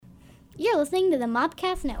You're listening to the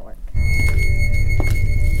Mobcast Network.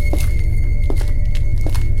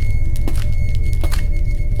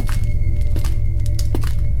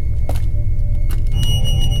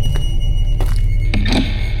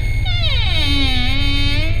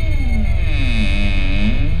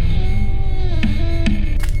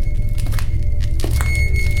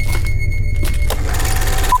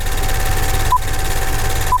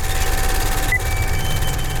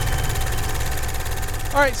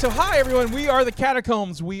 All right, so hi, everyone. We are the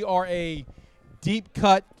Catacombs. We are a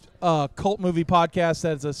deep-cut cult movie podcast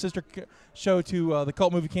that is a sister show to the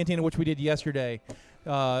Cult Movie Cantina, which we did yesterday.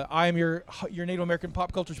 I am your Native American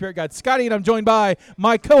pop culture spirit guide, Scotty, and I'm joined by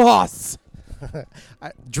my co-hosts.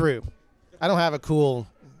 Drew. I don't have a cool...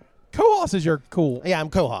 Co-host is your cool. Yeah,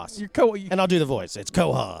 I'm co-host. You're and I'll do the voice. It's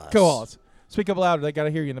co-host. Co-host. Speak up louder. They got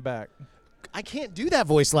to hear you in the back. I can't do that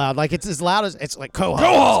voice loud. Like, it's as loud as... It's like co-host.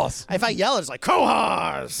 Co-host! If I yell, it's like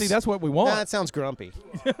co-host. See, that's what we want. Nah, that sounds grumpy.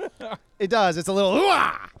 It does. It's a little...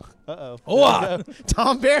 Ooh-ah! Uh-oh. Ooh-ah.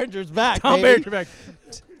 Tom Berenger's back, Tom baby. Berenger back.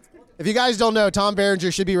 If you guys don't know, Tom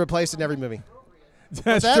Berenger should be replaced in every movie.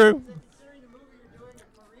 That's true.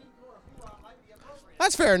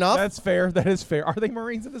 That's fair enough. That's fair. That is fair. Are they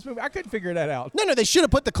Marines in this movie? I couldn't figure that out. No, they should have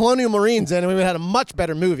put the Colonial Marines in and we would have had a much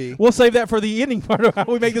better movie. We'll save that for the ending part of how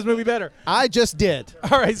we make this movie better. I just did.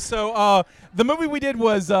 All right, so the movie we did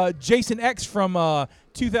was Jason X from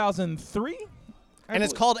 2003. And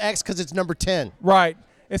it's called X because it's number 10. Right.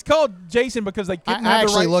 It's called Jason because they couldn't have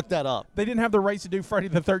actually looked that up. They didn't have the rights to do Friday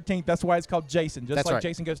the 13th. That's why it's called Jason, just That's like right.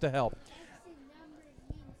 Jason Goes to Hell.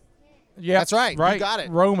 Yeah, That's right. Right. You got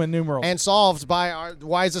it. Roman numerals. And solved by our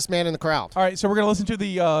wisest man in the crowd. All right, so we're going to listen to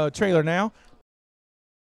the trailer now.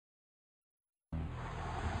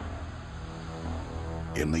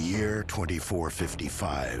 In the year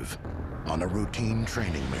 2455, on a routine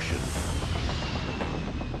training mission,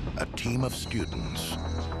 a team of students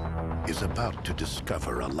is about to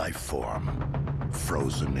discover a life form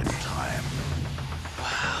frozen in time.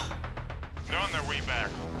 They're on their way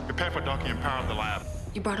back. Prepare for docking and power up the lab.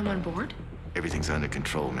 You brought him on board? Everything's under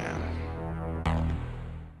control, ma'am.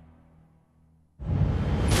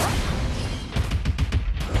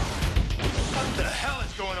 What the hell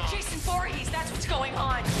is going on? Jason Voorhees, that's what's going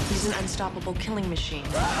on. He's an unstoppable killing machine.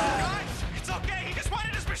 Guys, it's okay. He just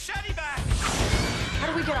wanted his machete back.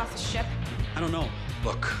 How do we get off the ship? I don't know.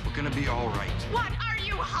 Look, we're gonna be all right. What? Are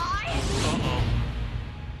you high? Uh-oh.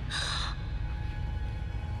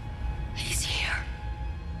 He's here.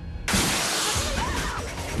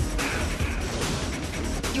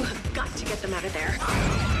 You have got to get them out of there.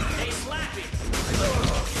 Hey, Slappy!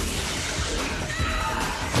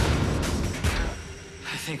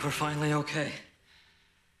 I think we're finally okay.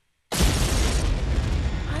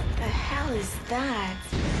 What the hell is that?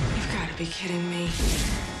 You've got to be kidding me.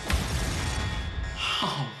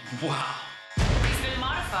 Oh, wow. He's been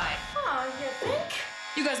modified. Oh, you think?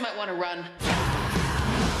 You guys might want to run.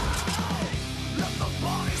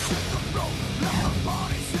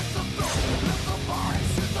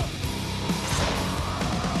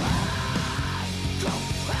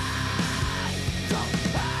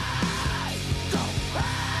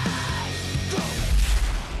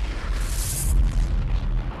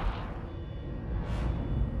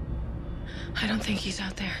 I don't think he's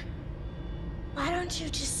out there. Why don't you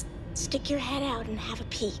just stick your head out and have a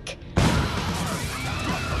peek?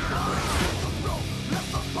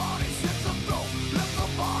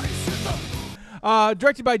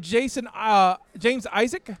 Directed by James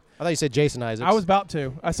Isaac. I thought you said Jason Isaacs. I was about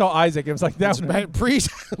to. I saw Isaac. It was like that.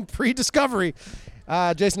 Pre-discovery.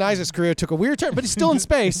 Jason Isaacs' career took a weird turn, but he's still in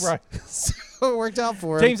space. Right. So it worked out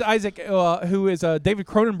for him. James Isaac, who is a David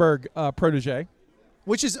Cronenberg protege.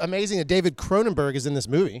 Which is amazing that David Cronenberg is in this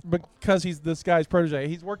movie. Because he's this guy's protege.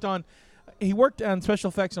 He worked on special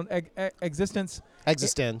effects on Existence.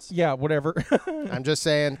 Existence. Yeah, whatever. I'm just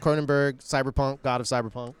saying, Cronenberg, Cyberpunk, God of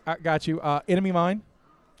Cyberpunk. I got you. Enemy Mine.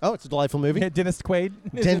 Oh, it's a delightful movie. Dentist Quaid.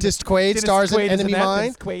 Dentist Quaid stars in Enemy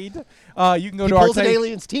Mine. Dentist Quaid. You can go He to our pulls an table.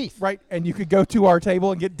 alien's teeth. Right, and you could go to our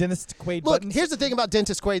table and get Dentist Quaid Look, buttons. here's the thing about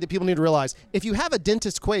Dentist Quaid that people need to realize. If you have a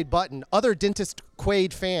Dentist Quaid button, other Dentist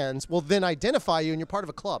Quaid fans will then identify you and you're part of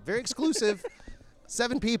a club. Very exclusive.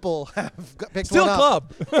 7 people have picked Still one a up.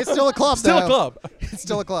 club. It's still a club, Still though. a club. It's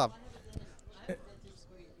still a club.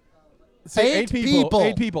 So 8 people.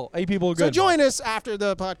 8 people. 8 people are good. So join us after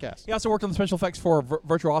the podcast. He also worked on the special effects for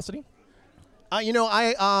Virtuosity.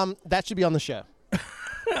 That should be on the show.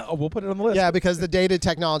 We'll put it on the list. Yeah, because the dated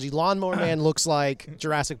technology. Lawnmower Man looks like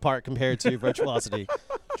Jurassic Park compared to Virtuosity.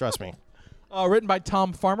 Trust me. Written by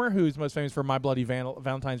Tom Farmer, who's most famous for My Bloody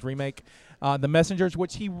Valentine's remake. The Messengers,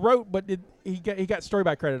 which he wrote, but he got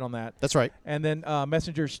storyboard credit on that. That's right. And then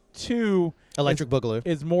Messengers 2 Electric Boogaloo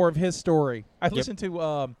is more of his story. I listened to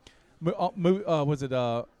was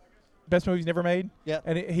it Best Movies Never Made? Yeah.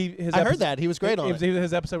 And I heard that. He was great on it.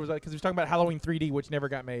 His episode was because he was talking about Halloween 3D, which never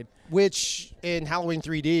got made. Which in Halloween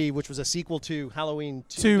 3D, which was a sequel to Halloween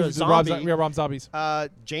 2, Rob Zombies.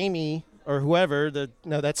 Jamie or whoever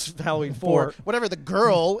that's Halloween 4. 4. Whatever the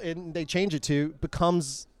girl and they change it to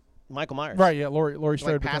becomes Michael Myers. Right, yeah, Laurie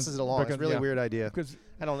Strode passes it along. It's a really weird idea. Because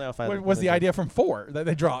I don't know if I what was the idea from 4 that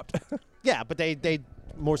they dropped? Yeah, but they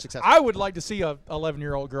more successful. I would like to see a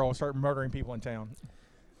 11-year-old girl start murdering people in town.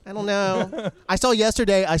 I don't know. I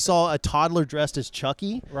saw a toddler dressed as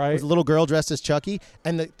Chucky. Right. It was a little girl dressed as Chucky.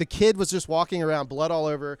 And the kid was just walking around, blood all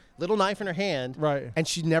over, little knife in her hand. Right. And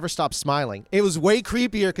she never stopped smiling. It was way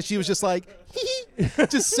creepier because she was just like,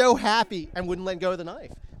 just so happy and wouldn't let go of the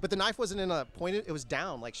knife. But the knife wasn't in a pointed, it was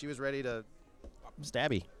down, like she was ready to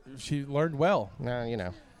stabby. She learned well. No,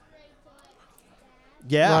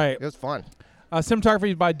 Yeah, right. It was fun. Cinematography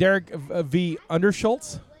is by Derek V.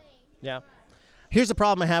 Underschultz. Yeah. Here's the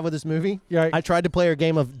problem I have with this movie. Yeah. I tried to play a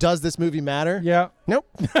game of does this movie matter? Yeah. Nope.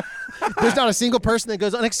 There's not a single person that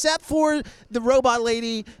goes on except for the robot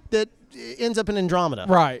lady that ends up in Andromeda.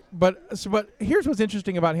 Right. But here's what's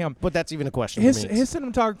interesting about him. But that's even a question. His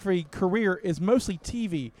cinematography career is mostly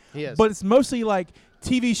TV. He is. But it's mostly like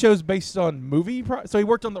TV shows based on movie. So he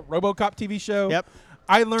worked on the RoboCop TV show. Yep.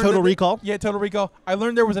 I learned Total Recall. Yeah, Total Recall. I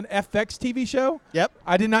learned there was an FX TV show. Yep.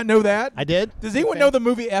 I did not know that. I did. Does anyone know the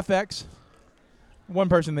movie FX? One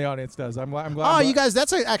person in the audience does. I'm glad. Oh, you guys,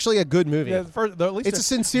 that's actually a good movie. Yeah, at least it's a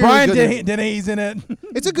sincerely Brian good movie. Dennehy's in it.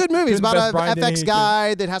 It's a good movie. It's about Best an Brian FX Dennehy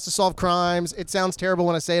guy that has to solve crimes. It sounds terrible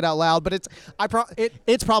when I say it out loud, but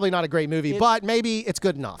it's probably not a great movie, but maybe it's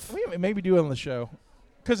good enough. Maybe do it on the show.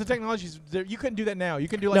 Because the technology's there. You couldn't do that now. You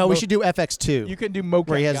can do like we should do FX2. You can do mocap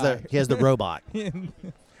where he has guy. he has the robot.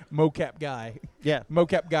 Mocap guy. Yeah.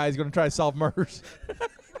 Mocap guy is going to try to solve murders.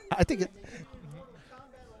 I think it.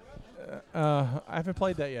 I haven't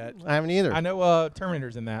played that yet. I haven't either. I know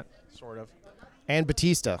Terminator's in that, sort of. And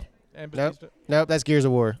Batista. And Batista. Nope, that's Gears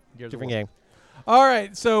of War. Different game. All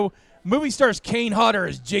right, so movie stars Kane Hodder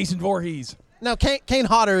as Jason Voorhees. Now, Kane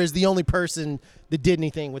Hodder is the only person that did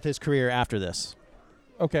anything with his career after this.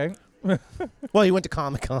 Okay. Well, he went to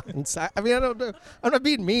Comic-Cons. I mean, I don't know. I'm not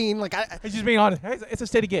being mean. Like, He's just being honest. It's a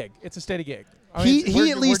steady gig. It's a steady gig. I he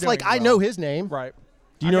mean, at least, like, I know his name. Right.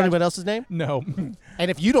 Do you know anyone else's name? No.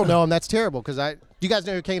 And if you don't know him, that's terrible. Because do you guys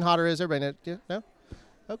know who Kane Hodder is? Everybody know? No?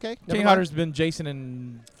 Okay. Kane Hodder's been Jason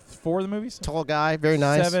in 4 of the movies. Tall guy, very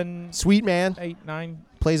nice. 7. Sweet man. 8, 9.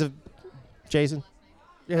 Plays a Jason.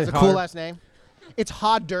 Yeah, it's a cool last name. It's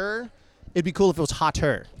Hodder. It'd be cool if it was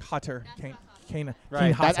Hotter. Hotter. Kane Right.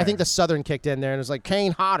 Kane Hodder. I think the Southern kicked in there and it was like,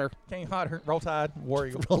 Kane Hodder. Kane Hodder. Roll Tide. War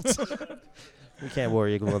Eagle. We can't War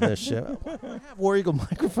Eagle on this show. I have War Eagle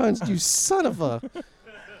microphones, you son of a...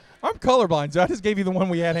 I'm colorblind, so I just gave you the one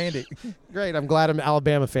we had handy. Great. I'm glad I'm an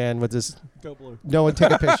Alabama fan with this. Go blue. No one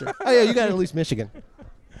take a picture. Oh, yeah, you got at least Michigan.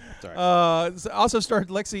 Sorry. Also starred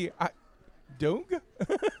Lexi Dung.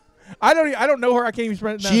 I don't know her. I can't even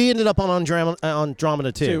pronounce. She ended up on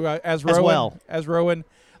Andromeda too. As Rowan. As well. As Rowan.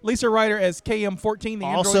 Lisa Ryder as KM-14. The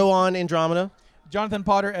also android. on Andromeda. Jonathan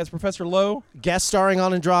Potter as Professor Lowe. Guest starring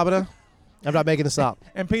on Andromeda. I'm not making this up.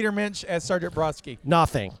 And Peter Minch as Sergeant Brodsky.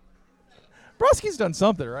 Nothing. Brodsky's done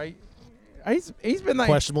something, right? He's been like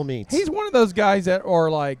questionable meats. He's one of those guys that are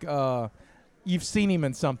like you've seen him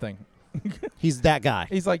in something. He's that guy.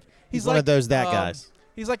 He's one like, of those guys.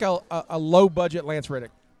 He's like a low budget Lance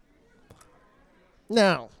Reddick.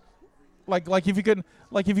 No. Like if you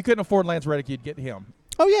couldn't afford Lance Reddick, you'd get him.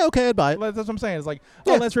 Oh yeah, okay, I'd buy it. That's what I'm saying. It's like,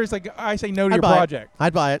 Yeah. Lance Reddick's like, I say no to I'd your buy project.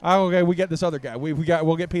 I'd buy it. Oh, okay, we get this other guy.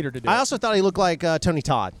 We'll get Peter to do it. I also thought he looked like Tony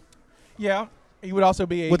Todd. Yeah, he would also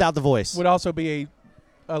be without the voice. Would also be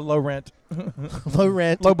a low rent, low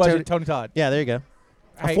rent, low budget Tony Todd. Yeah, there you go.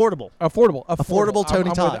 Hey, Affordable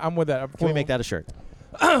Tony Todd. I'm with that. Can we make that a shirt?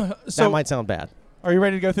 So that might sound bad. Are you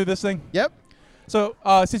ready to go through this thing? Yep. So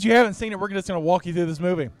since you haven't seen it, we're just going to walk you through this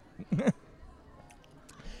movie.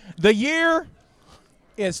 The year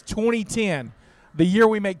is 2010, the year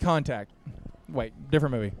we make contact. Wait,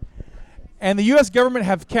 different movie. And the U.S. government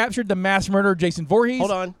have captured the mass murderer Jason Voorhees.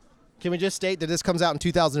 Hold on. Can we just state that this comes out in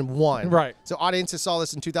 2001? Right. So audiences saw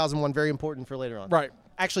this in 2001. Very important for later on. Right.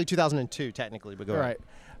 Actually, 2002 technically, but go ahead.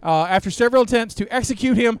 Right. After several attempts to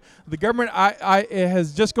execute him, the government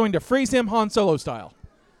is just going to freeze him Han Solo style.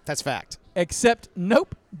 That's fact. Except,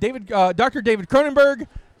 nope. Dr. David Cronenberg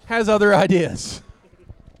has other ideas.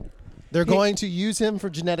 They're going to use him for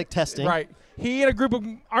genetic testing. Right. He and a group of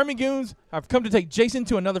army goons have come to take Jason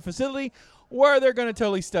to another facility where they're going to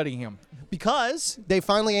totally study him. Because they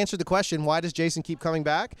finally answered the question, why does Jason keep coming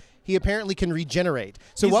back? He apparently can regenerate.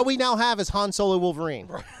 So what we now have is Han Solo Wolverine.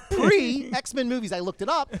 Pre-X-Men movies, I looked it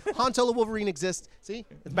up. Han Solo Wolverine exists. See?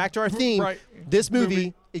 It's back to our theme. Right. This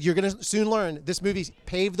movie, you're going to soon learn, this movie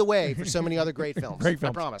paved the way for so many other great films. Great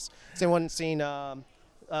films. I promise. Has anyone seen,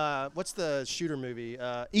 what's the shooter movie?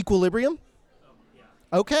 Equilibrium?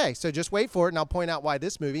 Okay, so just wait for it, and I'll point out why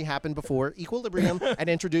this movie happened before Equilibrium and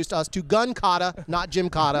introduced us to Gun Kata, not Jim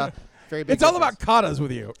Kata. Very big It's all difference. about katas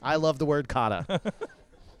with you. I love the word kata. Your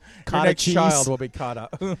Kata next cheese. child will be kata.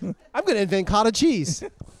 I'm going to invent kata cheese.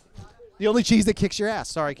 The only cheese that kicks your ass.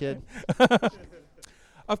 Sorry, kid.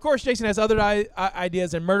 Of course, Jason has other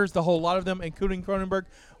ideas and murders the whole lot of them, including Cronenberg.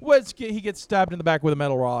 He gets stabbed in the back with a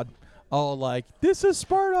metal rod. All like, this is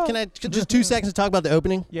Sparta. Can I just 2 seconds to talk about the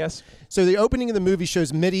opening? Yes. So the opening of the movie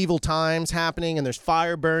shows medieval times happening, and there's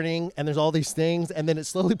fire burning, and there's all these things, and then it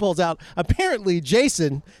slowly pulls out. Apparently,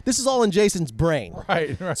 Jason, this is all in Jason's brain.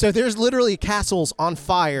 Right. So there's literally castles on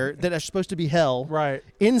fire that are supposed to be hell Right.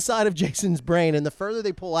 inside of Jason's brain, and the further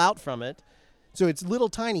they pull out from it, so it's little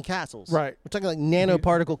tiny castles. Right. We're talking like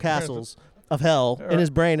nanoparticle castles of hell in his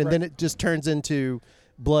brain, and then it just turns into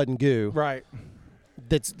blood and goo. Right.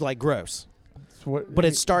 That's like gross. What, But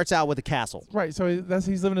it starts out with a castle. right. So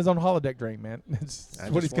he's living his own holodeck dream, man. That's I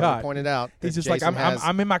what just he's wanted to got. point it out. He's that just like, Jason has-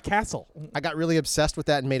 I'm in my castle. I got really obsessed with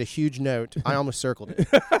that and made a huge note. I almost circled it.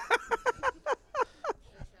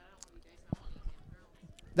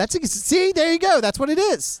 See, there you go. That's what it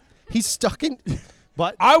is. He's stuck in.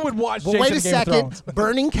 But I would watch Well, Jason wait a Game of second. Thrones.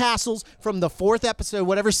 Burning castles from the 4th episode,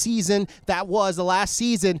 whatever season that was, the last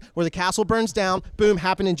season where the castle burns down. Boom,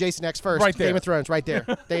 happened in Jason X first. Right there. Game of Thrones, right there.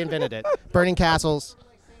 They invented it. Burning castles.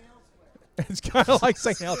 It's kind of like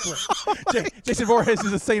St. Elsewhere. Jason Voorhees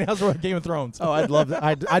is a St. Elsewhere of Game of Thrones. Oh, I'd love that.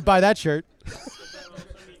 I'd buy that shirt.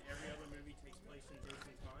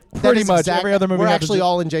 That Pretty is much every other movie. We're happens actually in-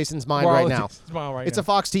 all in Jason's mind we're all right in now. Jason's mind right It's now. a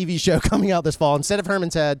Fox TV show coming out this fall. Instead of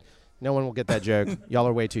Herman's Head, no one will get that joke. Y'all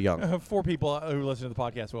are way too young. 4 people who listen to the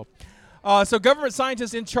podcast will. So government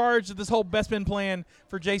scientists in charge of this whole Bestman plan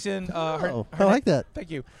for Jason. I like that.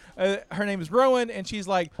 Thank you. Her name is Rowan, and she's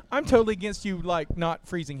like, I'm totally against you, like, not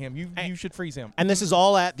freezing him. You should freeze him. And this is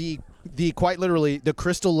all at the quite literally the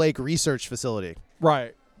Crystal Lake Research Facility.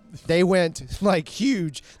 Right. They went like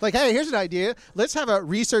huge. Like, hey, here's an idea. Let's have a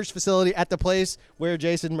research facility at the place where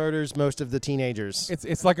Jason murders most of the teenagers.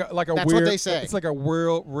 It's like a That's weird. what they say. It's like a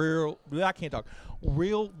real. I can't talk.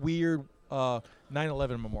 Real weird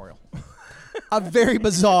 9/11 memorial. A very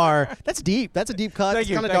bizarre. That's deep. That's a deep cut. Thank It's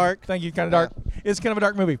you. kind of thank you, dark. Thank you. Kind of dark. It's kind of a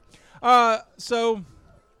dark movie. So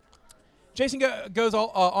Jason goes all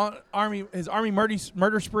on his army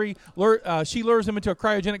murder spree. She lures him into a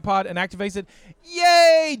cryogenic pod and activates it.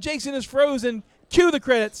 Yay! Jason is frozen. Cue the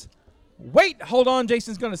credits. Wait, hold on.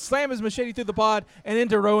 Jason's going to slam his machete through the pod and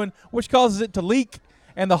into Rowan, which causes it to leak,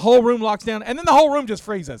 and the whole room locks down, and then the whole room just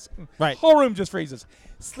freezes. Right. Whole room just freezes.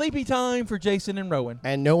 Sleepy time for Jason and Rowan.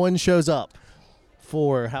 And no one shows up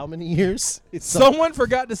for how many years? It's Someone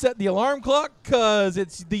forgot to set the alarm clock because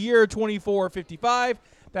it's the year 2455.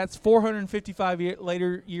 That's 455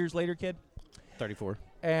 years later, kid. 34.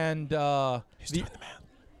 And Who's doing the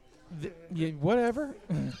math? whatever.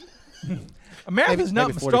 Math is not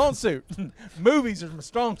maybe my 40. strong suit. Movies are my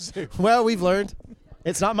strong suit. Well, we've learned.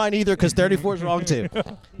 It's not mine either because 34 is wrong too.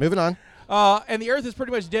 Moving on. And the Earth is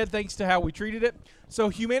pretty much dead thanks to how we treated it. So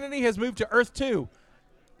humanity has moved to Earth 2.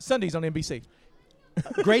 Sundays on NBC.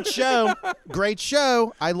 Great show. Great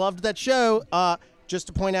show. I loved that show. Just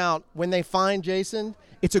to point out, when they find Jason,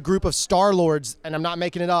 it's a group of Star-Lords, and I'm not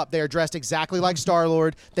making it up. They are dressed exactly like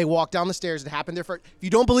Star-Lord. They walk down the stairs. It happened there first. If you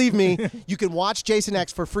don't believe me, you can watch Jason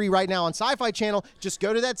X for free right now on Sci-Fi Channel. Just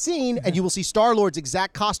go to that scene, and you will see Star-Lord's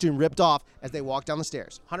exact costume ripped off as they walk down the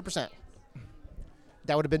stairs. 100%.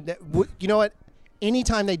 That would have been, you know what?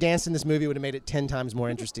 Anytime they danced in this movie would have made it 10 times more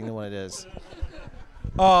interesting than what it is.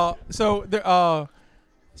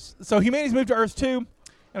 So humanity's moved to Earth 2,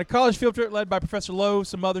 and a college field trip led by Professor Lowe,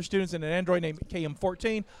 some other students, and an android named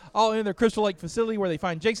KM-14, all in their Crystal Lake facility where they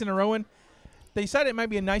find Jason and Rowan. They decided it might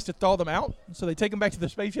be nice to thaw them out, so they take them back to their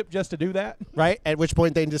spaceship just to do that. Right? At which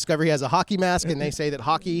point they discover he has a hockey mask, and they say that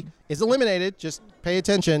hockey is eliminated. Just pay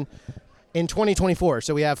attention. In 2024.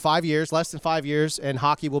 So we have 5 years, less than 5 years, and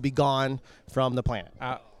hockey will be gone from the planet.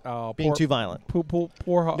 Being too violent.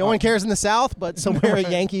 Poor No one cares in the South, but somewhere a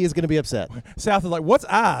Yankee is going to be upset. South is like, what's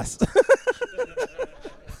ice?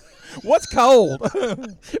 What's cold?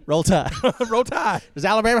 Roll Tide. Roll Tide. Does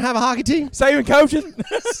Alabama have a hockey team? Saving coaching.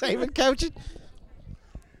 Saving coaching.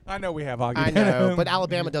 I know we have hockey. I know, but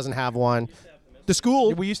Alabama doesn't have one. The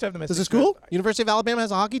school. We used to have the Does Mystic the school? Strip. University of Alabama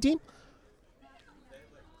has a hockey team?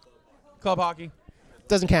 Club hockey.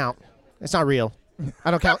 Doesn't count. It's not real.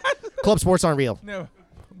 I don't count. Club sports aren't real. No,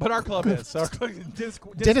 but our club is. Our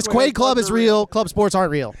Dennis Quaid Club is real. Club sports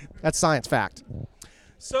aren't real. That's science fact.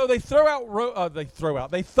 So they throw out.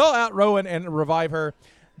 They thaw out Rowan and revive her.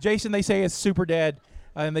 Jason, they say, is super dead,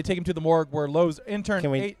 and they take him to the morgue where Lowe's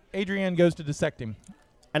intern Adrienne goes to dissect him.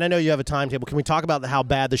 And I know you have a timetable. Can we talk about how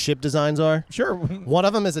bad the ship designs are? Sure. One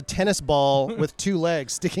of them is a tennis ball with 2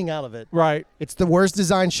 legs sticking out of it. Right. It's the worst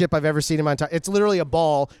designed ship I've ever seen in my entire. It's literally a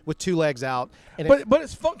ball with 2 legs out. And But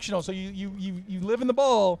it's functional. So you live in the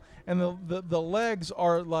ball, and the legs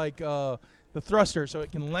are like the thruster, so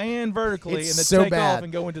it can land vertically and then so take bad. off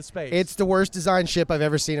and go into space. It's the worst designed ship I've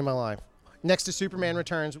ever seen in my life. Next to Superman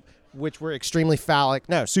Returns, which were extremely phallic.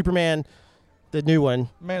 No, Superman, the new one.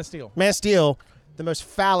 Man of Steel. Man of Steel, the most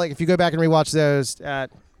phallic. If you go back and rewatch those,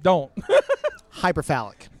 Don't. hyper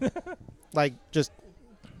phallic. Like, just,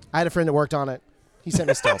 I had a friend that worked on it. He sent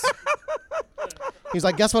me stills. He was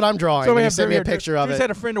like, guess what I'm drawing? So And we he have sent me a picture of Drew's it.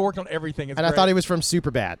 had a friend who worked on everything. It's And I great. thought he was from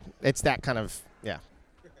Superbad. It's that kind of, yeah.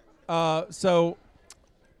 So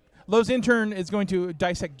Lowe's intern is going to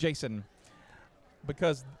dissect Jason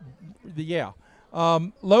because,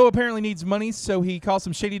 Lowe apparently needs money, so he calls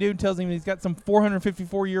some shady dude and tells him he's got some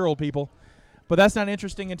 454-year-old people. But that's not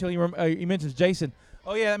interesting until he mentions Jason.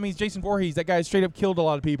 Oh, yeah, that means Jason Voorhees. That guy straight up killed a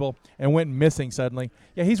lot of people and went missing suddenly.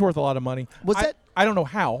 Yeah, he's worth a lot of money. I don't know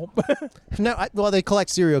how. No, well, they collect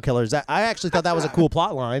serial killers. I actually thought that was a cool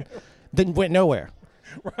plot line. Then went nowhere.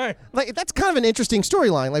 Right. Like, that's kind of an interesting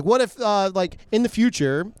storyline. Like, what if, like, in the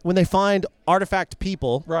future, when they find artifact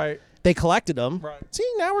people, Right. they collected them. Right. See,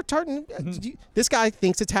 now we're starting. This guy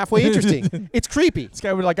thinks it's halfway interesting. It's creepy. This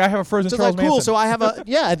guy would I have a frozen So Charles like, cool. Manson. So I have a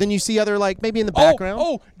and then you see other like maybe in the background.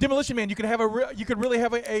 Oh, Demolition Man. You could have you could really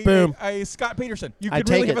have Boom. a Scott Peterson. You I could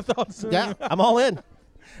really take have it. a thought. Yeah, I'm all in.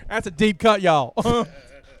 That's a deep cut, y'all.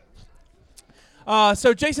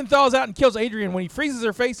 So Jason thaws out and kills Adrienne when he freezes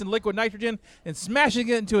her face in liquid nitrogen and smashes it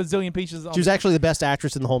into a zillion pieces. She was actually the best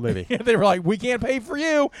actress in the whole movie. They were like, we can't pay for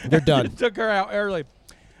you. They're done. Took her out early.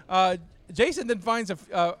 Jason then finds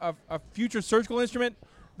a future surgical instrument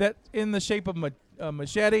that's in the shape of a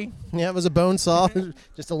machete. Yeah, it was a bone saw,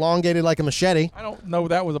 just elongated like a machete. I don't know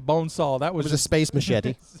that was a bone saw. That It was was a just space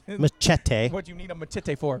machete. Machete. what you need a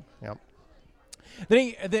machete for. Yep.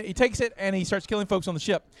 Then he takes it and he starts killing folks on the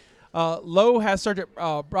ship. Lowe has Sergeant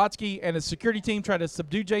Brodsky and his security team try to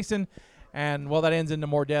subdue Jason, and that ends into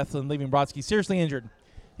more deaths and leaving Brodsky seriously injured.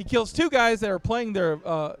 He kills 2 guys that are playing their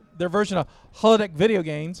version of holodeck video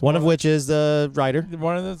games. One of which is the writer.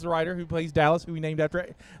 One of them is the writer who plays Dallas, who we named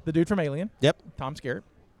after the dude from Alien. Yep. Tom Skerritt.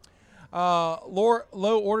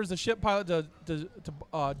 Lowe orders the ship pilot to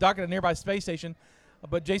dock at a nearby space station,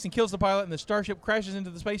 but Jason kills the pilot and the starship crashes into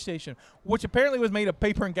the space station, which apparently was made of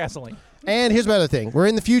paper and gasoline. And here's another thing: we're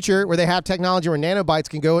in the future where they have technology where nanobots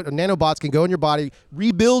can go in your body,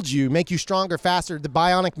 rebuild you, make you stronger, faster, the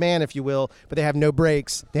bionic man, if you will. But they have no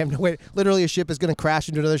brakes. They have no way. Literally, a ship is going to crash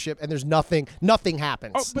into another ship, and there's nothing. Nothing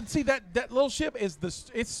happens. Oh, but see that little ship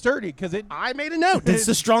it's sturdy because it. I made a note. It's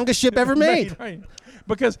the strongest ship ever made. Right.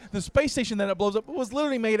 Because the space station that it blows up was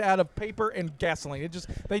literally made out of paper and gasoline.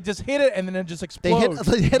 They just hit it and then it just explodes.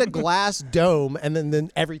 They hit a glass dome, and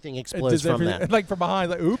then everything explodes from that. Like from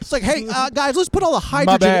behind, like oops. It's like, hey, guys, let's put all the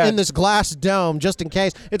hydrogen in this glass dome just in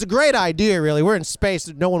case. It's a great idea, really. We're in space.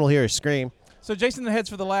 No one will hear us scream. So Jason then heads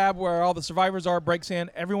for the lab where all the survivors are, breaks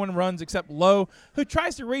in. Everyone runs except Lowe, who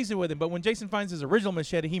tries to reason with him. But when Jason finds his original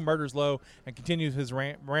machete, he murders Lowe and continues his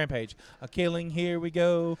rampage. A killing, here we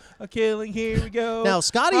go. A killing, here we go. Now,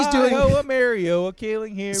 Scotty's doing... a Mario, a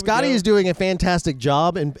killing, here Scotty we go. is doing a fantastic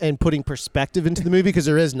job in putting perspective into the movie because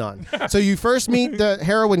there is none. So you first meet the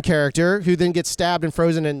heroine character who then gets stabbed and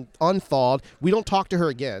frozen and unthawed. We don't talk to her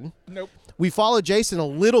again. Nope. We follow Jason a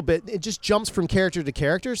little bit. It just jumps from character to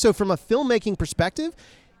character. So from a filmmaking perspective,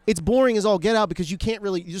 it's boring as all get out because you can't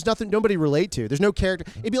really, there's nobody to relate to. There's no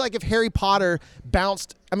character. It'd be like if Harry Potter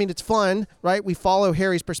bounced. I mean, it's fun, right? We follow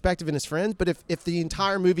Harry's perspective and his friends, but if the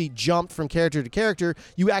entire movie jumped from character to character,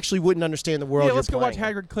 you actually wouldn't understand the world Yeah, you're let's go watch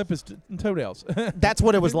playing. Hagrid clip his toenails. That's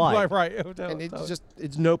what it was like. right. And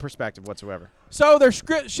it's no perspective whatsoever. So their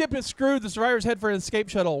ship is screwed. The survivors head for an escape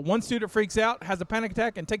shuttle. One student freaks out, has a panic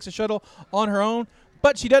attack, and takes the shuttle on her own.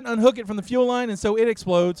 But she doesn't unhook it from the fuel line, and so it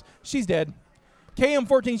explodes. She's dead.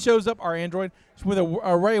 KM-14 shows up, our android, with an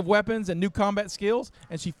array of weapons and new combat skills,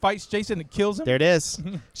 and she fights Jason and kills him. There it is.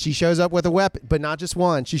 She shows up with a weapon, but not just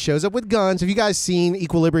one. She shows up with guns. Have you guys seen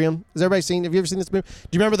Equilibrium? Has everybody seen? Have you ever seen this movie?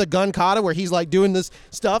 Do you remember the gun kata where he's like doing this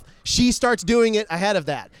stuff? She starts doing it ahead of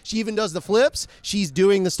that. She even does the flips. She's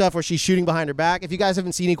doing the stuff where she's shooting behind her back. If you guys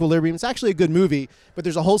haven't seen Equilibrium, it's actually a good movie, but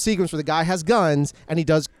there's a whole sequence where the guy has guns and he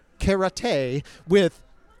does karate with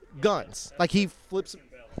guns. Like he flips.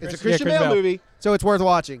 It's a Christian Bale movie, so it's worth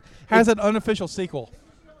watching. Has an unofficial sequel.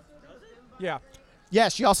 Yeah. Yeah,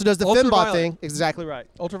 she also does the Ultraviolet. Fembot thing. Exactly right.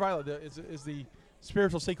 Ultraviolet is the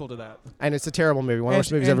spiritual sequel to that. And it's a terrible movie. One of the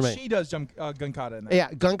worst movies and ever made. she does gun kata in that.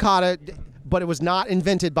 Yeah, gun kata, but it was not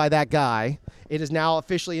invented by that guy. It is now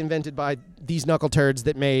officially invented by these knuckle turds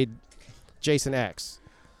that made Jason X.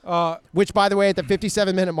 Which, by the way, at the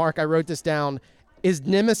 57-minute mark, I wrote this down, is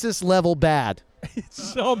Nemesis level bad.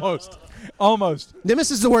 It's almost.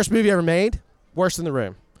 Nemesis is the worst movie ever made. Worse than The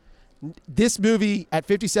Room. This movie, at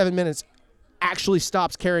 57 minutes, actually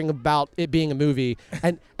stops caring about it being a movie.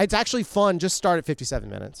 And it's actually fun. Just start at 57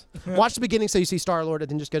 minutes. Watch the beginning so you see Star-Lord, and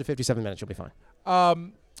then just go to 57 minutes. You'll be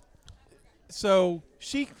fine. So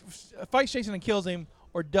she fights Jason and kills him,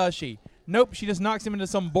 or does she? Nope, she just knocks him into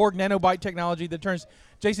some Borg nanobite technology that turns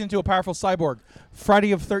Jason into a powerful cyborg.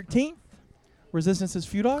 Friday of 13th? Resistance is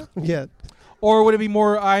futile? Yeah. Or would it be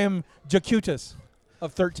more I am Jacutus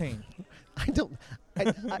of 13?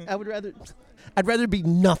 I would rather... I'd rather be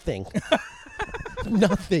nothing.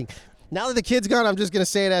 Nothing. Now that the kid's gone, I'm just going to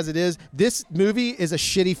say it as it is. This movie is a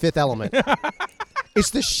shitty Fifth Element.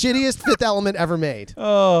 It's the shittiest Fifth Element ever made.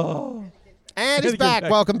 Oh. And he's back.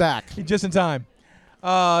 Welcome back. Just in time.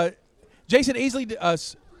 Jason easily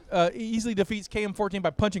defeats KM-14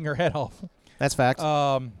 by punching her head off. That's fact.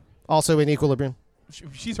 Also in Equilibrium.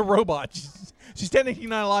 She's a robot. She's technically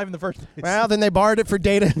not alive in the first place. Well, then they borrowed it for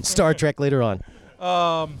Data in Star Trek later on.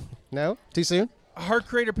 No? Too soon? Her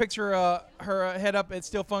creator picks her head up. It's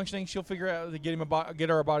still functioning. She'll figure out to get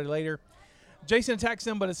her a body later. Jason attacks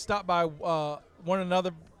them, but is stopped by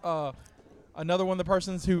another one of the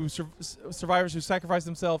persons who survivors who sacrifice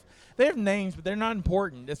themselves. They have names, but they're not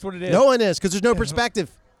important. That's what it is. No one is, because there's no perspective.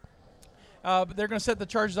 But they're going to set the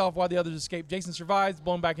charges off while the others escape. Jason survives,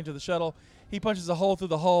 blown back into the shuttle. He punches a hole through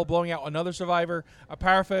the hull, blowing out another survivor. A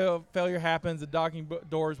power failure happens. The docking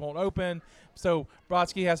doors won't open, so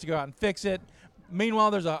Brodsky has to go out and fix it.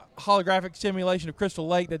 Meanwhile, there's a holographic simulation of Crystal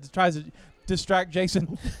Lake that tries to distract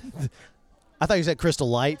Jason. I thought you said Crystal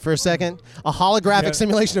Light for a second. A holographic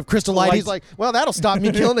simulation of Crystal Light. He's like, well, that'll stop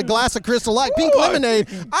me killing a glass of Crystal Light. Pink lemonade.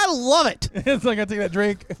 I love it. It's like I take that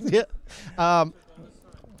drink. Yeah.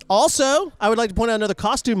 Also, I would like to point out another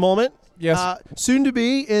costume moment. Yes. Soon to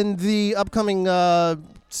be in the upcoming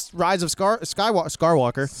Rise of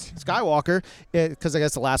Skywalker, because I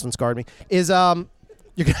guess the last one scarred me, is you're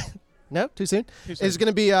gonna no, too soon. It's going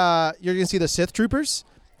to be you're going to see the Sith troopers.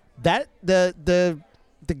 That the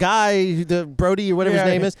guy, the Brody or whatever his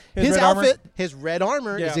name is, his outfit, his red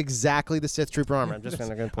armor is exactly the Sith trooper armor. I'm just going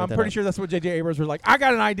to point that out. I'm pretty sure that's what J.J. Abrams was like. I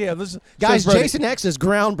got an idea. Guys, Jason X is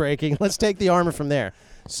groundbreaking. Let's take the armor from there.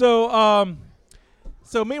 So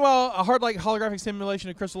meanwhile, a hard-like holographic simulation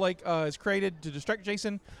of Crystal Lake is created to distract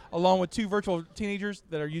Jason, along with two virtual teenagers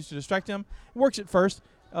that are used to distract him. It works at first.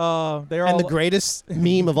 The greatest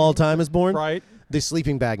meme of all time is born. Right. The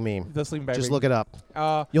sleeping bag meme. The sleeping bag. Just look it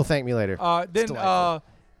up. You'll thank me later.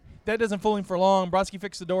 That doesn't fool him for long. Brodsky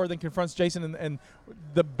fixes the door, then confronts Jason and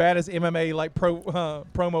the baddest MMA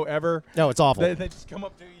promo ever. No, it's awful. They just come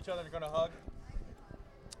up to each other and are going to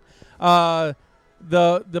hug.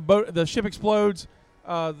 The ship explodes.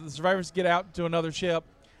 The survivors get out to another ship.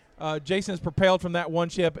 Jason is propelled from that one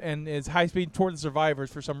ship and is high speed toward the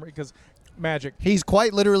survivors for some reason because magic. He's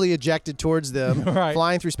quite literally ejected towards them,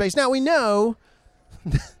 flying through space. Now we know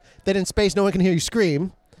that in space no one can hear you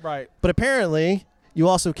scream. Right. But apparently you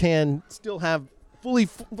also can still have fully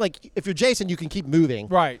like if you're Jason you can keep moving.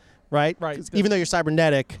 Right. Right. Even though you're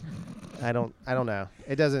cybernetic. I don't know.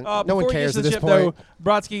 It doesn't. No one cares at this point. Though,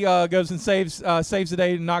 Brodsky goes and saves the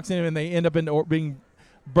day, knocks him, and they end up being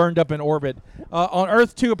burned up in orbit. On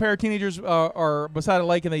Earth, a pair of teenagers are beside a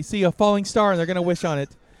lake, and they see a falling star, and they're going to wish on it,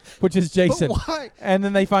 which is Jason. But why? And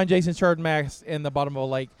then they find Jason's charred mass in the bottom of a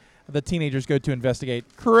lake. The teenagers go to investigate.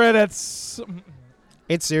 Credits.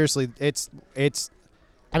 It's seriously. It's.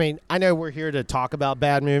 I mean, I know we're here to talk about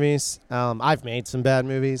bad movies. I've made some bad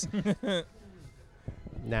movies.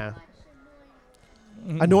 Nah.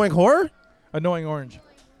 Annoying horror? Annoying orange.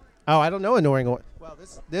 Oh, I don't know annoying orange. Well,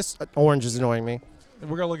 this orange is annoying me.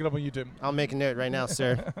 We're going to look it up on YouTube. I'll make a note right now,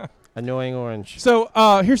 sir. Annoying orange. So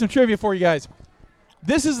here's some trivia for you guys.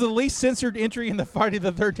 This is the least censored entry in the Friday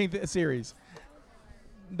the 13th series.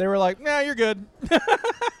 They were like, nah, you're good.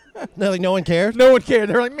 No, like no one cared. No one cared.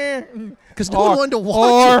 They were like, meh. Because no one wanted to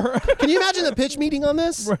watch it. Can you imagine the pitch meeting on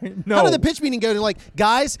this? Right, no. How did the pitch meeting go? To like,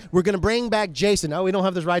 guys, we're going to bring back Jason. No, we don't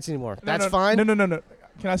have those rights anymore. That's fine. No.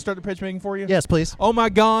 Can I start the pitch meeting for you? Yes, please. Oh my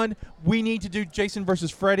God, we need to do Jason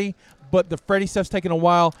versus Freddy, but the Freddy stuff's taking a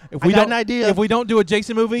while. If I we got don't, an idea. If we don't do a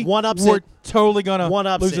Jason movie, One upset. we're totally gonna One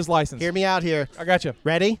upset. lose this license. Hear me out here. I got you.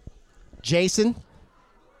 Ready? Jason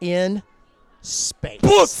in space.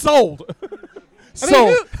 Book sold. I mean,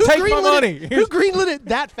 Sold. who Take my greenlit money. it? Who greenlit it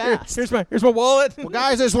that fast? Here's my wallet. Well,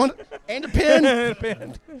 guys, there's one and a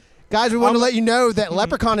pin. Guys, we want to let you know that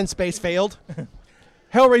Leprechaun in Space failed.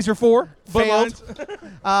 Hellraiser 4 Failed.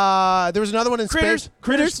 Bloodlines. There was another one in Critters. space.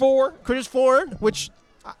 Critters 4. Critters 4, which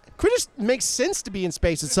Critters makes sense to be in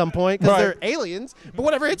space at some point because Right. they're aliens. But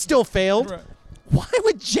whatever, it still failed. Right. Why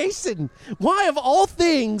would Jason? Why of all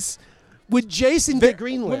things would Jason get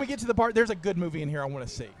greenlit? When we get to the part, there's a good movie in here I want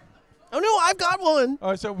to see. Oh no, I've got one. All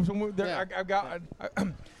right, so there, Yeah. I've got.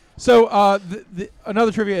 So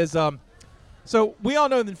another trivia is, so we all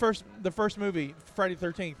know in the first movie, Friday the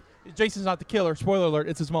 13th, Jason's not the killer. Spoiler alert: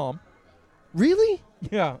 it's his mom. Really?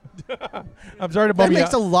 Yeah. I'm sorry to bum That you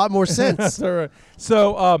makes out. a lot more sense. That's all right.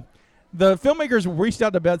 So the filmmakers reached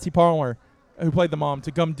out to Betsy Palmer, who played the mom,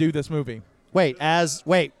 to come do this movie. Wait,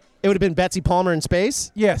 it would have been Betsy Palmer in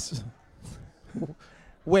space? Yes.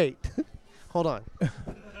 Wait. Hold on.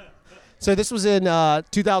 So this was in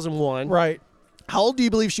 2001. Right. How old do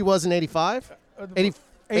you believe she was in 85?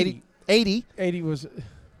 80. 80 was.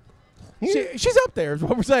 She's up there, is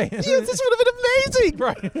what we're saying. Yes, this would have been amazing.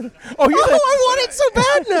 Right. Oh, I want it so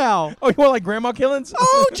bad now. Oh, you want like Grandma Killings?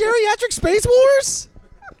 Oh, geriatric Space Wars?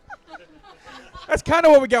 That's kind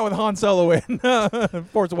of what we got with Han Solo in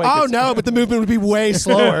Force Awakens. Oh, no, but the movement would be way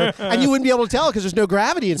slower. And you wouldn't be able to tell because there's no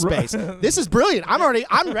gravity in space. This is brilliant.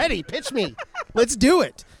 I'm ready. Pitch me. Let's do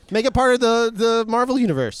it. Make it part of the Marvel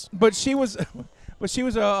universe. But she was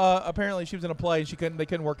apparently she was in a play and they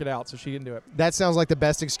couldn't work it out, so she didn't do it. That sounds like the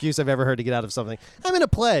best excuse I've ever heard to get out of something. I'm in a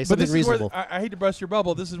play, But something this is reasonable. where I hate to burst your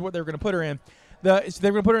bubble. This is what they were going to put her in. They were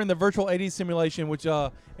going to put her in the virtual 80s simulation, which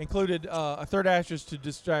included a third actress to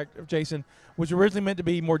distract Jason, which was originally meant to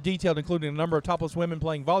be more detailed, including a number of topless women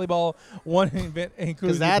playing volleyball. One event included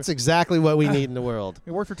Because that's exactly what we need in the world.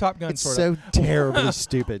 it worked for Top Gun. It's sort so of. terribly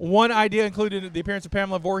stupid. One idea included the appearance of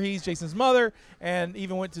Pamela Voorhees, Jason's mother, and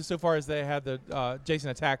even went to so far as they had the Jason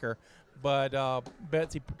attack her. But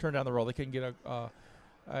Betsy turned down the role. They couldn't get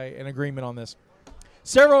an agreement on this.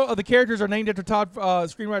 Several of the characters are named after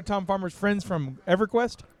screenwriter Tom Farmer's friends from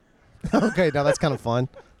EverQuest. Okay, now that's kind of fun.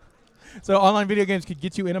 So online video games could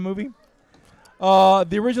get you in a movie.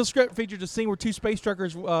 The original script featured a scene where two space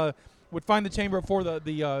truckers would find the chamber before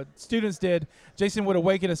the students did. Jason would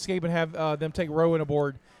awaken, escape, and have them take Rowan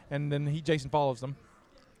aboard, and then Jason follows them.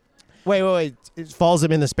 Wait. It follows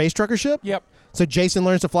him in the space trucker ship? Yep. So Jason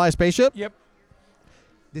learns to fly a spaceship? Yep.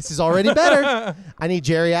 This is already better. I need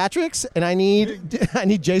geriatrics, and I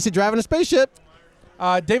need Jason driving a spaceship.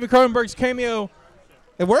 David Cronenberg's cameo.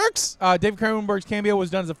 It works. David Cronenberg's cameo was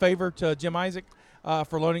done as a favor to Jim Isaac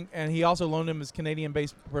for loaning, and he also loaned him his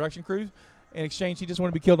Canadian-based production crew. In exchange, he just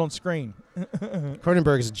wanted to be killed on screen.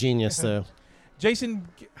 Cronenberg is a genius, though. Jason,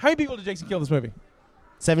 how many people did Jason kill in this movie?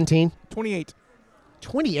 17? 28.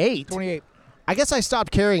 28? 28. I guess I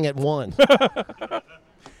stopped caring at 1.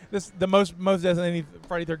 This the most deaths in any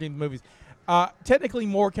Friday 13th movies. Technically,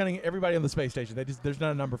 more counting everybody on the space station. There's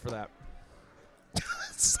not a number for that.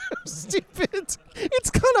 So stupid.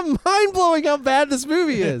 It's kind of mind-blowing how bad this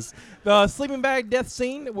movie is. The sleeping bag death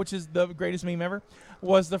scene, which is the greatest meme ever,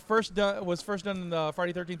 was first done in the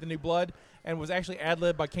Friday 13th: The New Blood, and was actually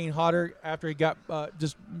ad-libbed by Kane Hodder after he got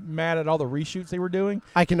just mad at all the reshoots they were doing,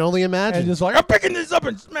 I can only imagine. and just like, I'm picking this up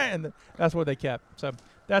and man, that's what they kept. So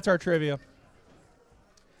that's our trivia.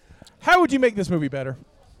 How would you make this movie better?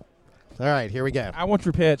 All right, here we go. I want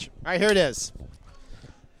your pitch. All right, here it is.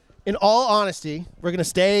 In all honesty, we're going to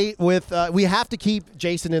stay with we have to keep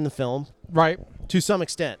Jason in the film Right. to some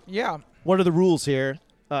extent. Yeah. What are the rules here?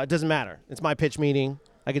 It doesn't matter. It's my pitch meeting.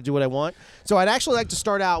 I can do what I want. So I'd actually like to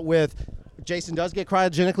start out with Jason does get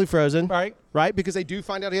cryogenically frozen. Right. Right? Because they do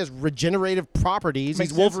find out he has regenerative properties.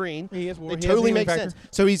 Makes He's sense. Wolverine. He is. It He has totally healing makes factor. sense.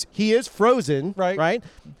 So he is frozen. Right. Right?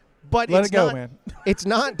 But Let it's it go, not, man. It's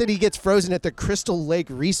not that he gets frozen at the Crystal Lake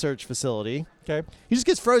Research Facility. Okay. He just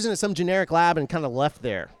gets frozen at some generic lab and kind of left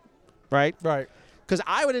there. Right? Right. Because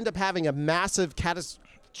I would end up having a massive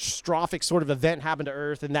catastrophic sort of event happen to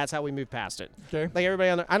Earth, and that's how we move past it. Okay. Like everybody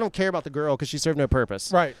on there, I don't care about the girl because she served no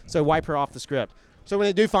purpose. Right. So wipe her off the script. So when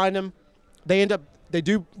they do find him, they end up they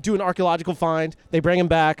do an archaeological find. They bring him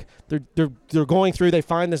back. They're going through. They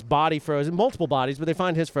find this body frozen, multiple bodies, but they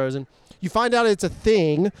find his frozen. You find out it's a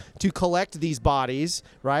thing to collect these bodies,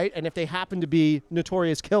 right? And if they happen to be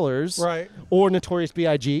notorious killers, Right. or notorious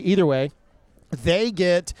B.I.G., either way, they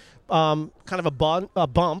get kind of a bump,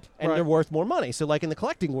 and Right. they're worth more money. So, like in the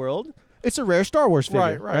collecting world, it's a rare Star Wars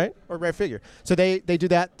figure, Right. Or rare figure. So they do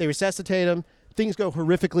that. They resuscitate him. Things go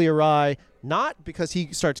horrifically awry, not because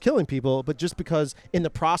he starts killing people, but just because in the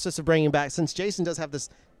process of bringing him back, since Jason does have this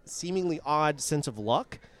seemingly odd sense of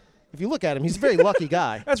luck, if you look at him, he's a very lucky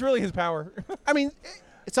guy. That's really his power. I mean,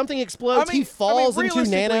 something explodes, he falls into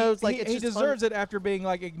realistically, nanos. Like he deserves it after being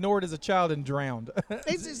like ignored as a child and drowned.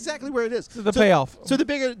 It's exactly where it is. The payoff. So the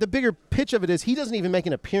bigger pitch of it is he doesn't even make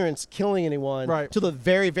an appearance killing anyone Right. till the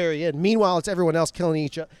very, very end. Meanwhile, it's everyone else killing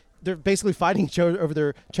each other. They're basically fighting each other over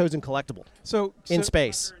their chosen collectible in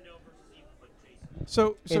space.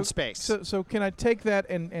 So In space. So can I take that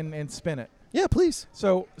and spin it? Yeah, please.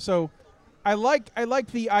 So I like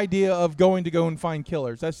the idea of go and find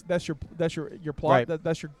killers. That's your plot. Right.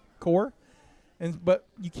 That's your core. But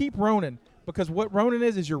you keep Ronan because what Ronan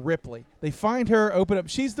is your Ripley. They find her, open up.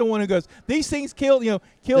 She's the one who goes, these things killed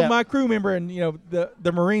Yeah. my crew member, and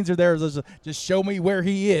the Marines are there. Just show me where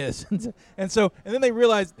he is, and then they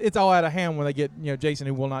realize it's all out of hand when they get Jason,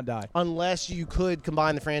 who will not die. Unless you could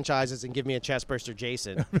combine the franchises and give me a chestburster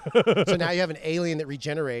Jason. So now you have an alien that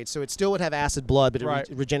regenerates. So it still would have acid blood, but Right.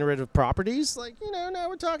 regenerative properties. Like, now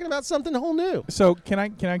we're talking about something whole new. So can I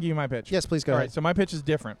give you my pitch? Yes, please go All ahead. right, so my pitch is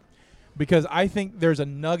different because I think there's a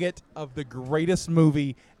nugget of the greatest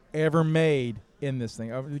movie ever made in this thing.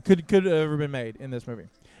 Could have ever been made in this movie,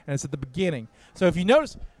 and it's at the beginning. So if you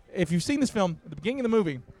notice, if you've seen this film, at the beginning of the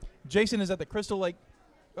movie, Jason is at the Crystal Lake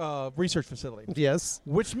research facility, Yes.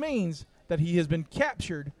 which means that he has been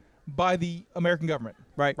captured by the American government.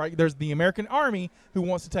 Right. Right. There's the American army who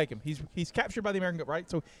wants to take him. He's captured by the American government. Right.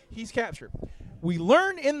 So he's captured. We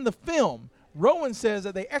learn in the film, Rowan says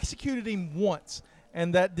that they executed him once,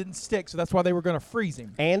 and that didn't stick. So that's why they were going to freeze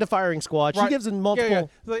him. And a firing squad. Right. She gives him multiple.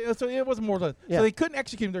 Yeah. So it wasn't more than Yeah. So they couldn't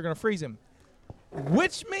execute him. They're going to freeze him,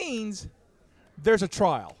 which means there's a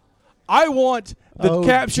trial. I want the Oh,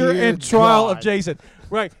 capture dear and trial God. of Jason.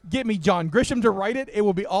 Right. Get me John Grisham to write it. It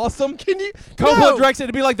will be awesome. Can you? Coppola No. directs it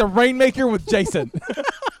to be like the Rainmaker with Jason.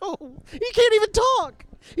 He can't even talk.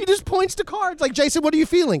 He just points to cards like, Jason, what are you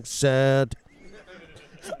feeling? Sad.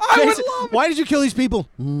 I would Jason, love it. why did you kill these people?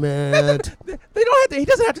 Mad. They don't have to. He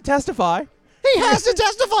doesn't have to testify. He has to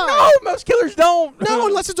testify. No, most killers don't. No,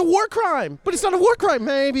 unless it's a war crime. But it's not a war crime.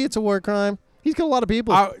 Maybe it's a war crime. He's killed a lot of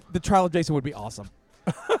people. The trial of Jason would be awesome.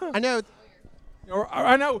 I know.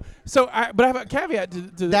 I know. So, but I have a caveat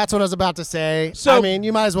to That's what I was about to say. So- I mean,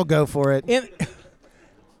 you might as well go for it.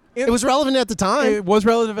 It was relevant at the time. It was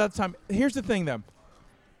relative at the time. Here's the thing, though.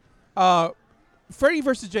 Freddy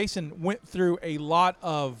vs. Jason went through a lot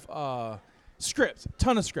of scripts,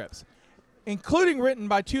 ton of scripts, including written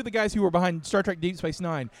by two of the guys who were behind Star Trek Deep Space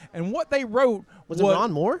Nine. And what they wrote was it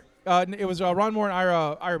Ron Moore? It was Ron Moore and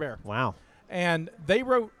Ira Bear. Wow. And they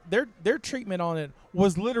wrote their treatment on it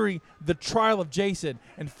was literally the trial of Jason,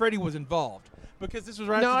 and Freddy was involved because this was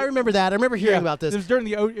right. No, after I the- remember that. I remember hearing about this. It was during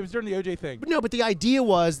the OJ thing. But no, but the idea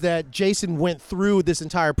was that Jason went through this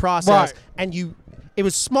entire process, Right. and it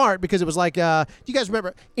was smart because it was like, you guys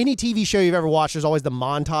remember any TV show you've ever watched? There's always the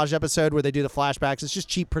montage episode where they do the flashbacks. It's just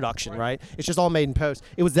cheap production, right? It's just all made in post.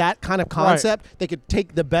 It was that kind of concept. They could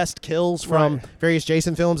take the best kills from various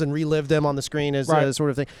Jason films and relive them on the screen as a sort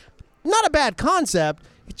of thing. Not a bad concept.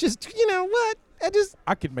 It's just, you know what?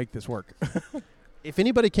 I could make this work. If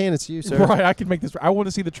anybody can, it's you, sir. Right, I could make this. I want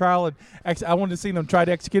to see the trial, and I wanted to see them try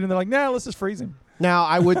to execute, and they're like, "Nah, let's just freeze him." Now,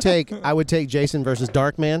 I would take Jason versus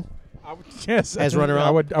Darkman. Yes, As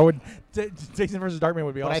runner-up. I would. Jason versus Darkman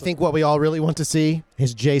would be awesome. But I think what we all really want to see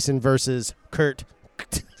is Jason versus Kurt.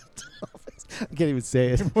 I can't even say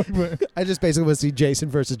it. I just basically want to see Jason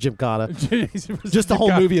versus Gymkhana. Just the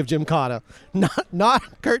whole movie of Gymkhana.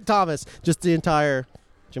 Not Kurt Thomas, just the entire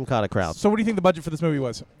Gymkhana crowd. So, what do you think the budget for this movie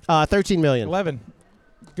was? $13 million. 11.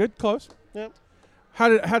 Good, close. Yep. How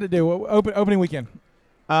did it do? Opening weekend.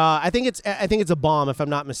 I think it's a bomb, if I'm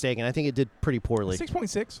not mistaken. I think it did pretty poorly.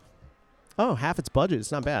 6.6. Oh, half its budget.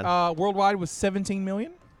 It's not bad. Worldwide was 17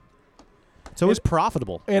 million. So it was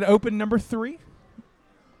profitable. It opened number 3.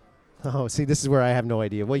 Oh, see, this is where I have no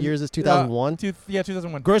idea. What year is this? 2001?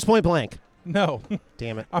 2001. Gross Point Blank. No.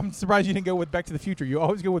 Damn it. I'm surprised you didn't go with Back to the Future. You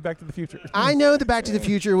always go with Back to the Future. I know the Back to the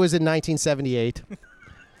Future was in 1978.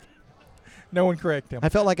 No one correct him. I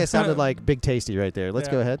felt like I sounded like Big Tasty right there. Let's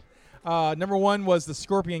Yeah. go ahead. Number 1 was the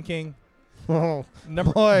Scorpion King. Oh,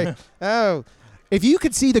 Number boy. Oh. If you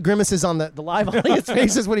could see the grimaces on the live audience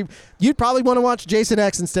faces, you'd probably want to watch Jason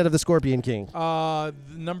X instead of the Scorpion King.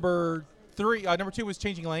 Number 3, number 2 was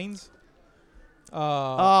Changing Lanes.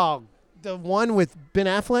 The one with Ben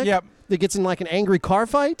Affleck. Yep. That gets in like an angry car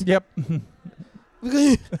fight. Yep.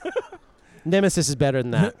 Nemesis is better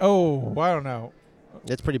than that. Oh, I don't know.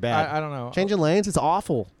 It's pretty bad. I don't know. Changing Lanes, it's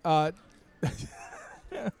awful. Number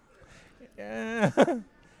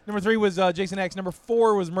 3 was Jason X. Number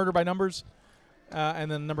 4 was Murder by Numbers.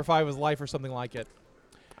 And then number 5 was Life or something like it.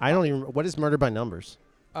 I don't even. What is Murder by Numbers?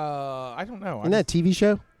 I don't know. Isn't that a TV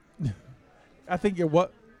show? I think it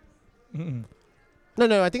what? Mm-mm.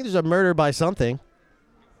 No. I think there's a Murder by something.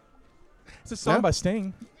 It's a song by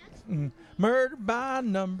Sting. Murder by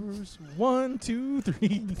Numbers. 1, 2,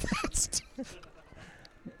 3.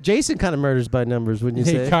 Jason kind of murders by numbers, wouldn't you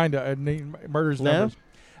say? He kind of murders No?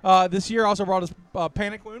 numbers. This year also brought us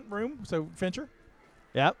Panic Room. So Fincher.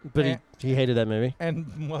 Yep, but he hated that movie.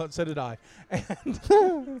 And well, so did I.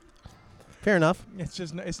 And fair enough.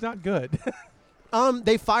 It's not good.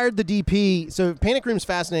 They fired the DP. So Panic Room's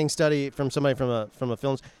fascinating study from somebody from a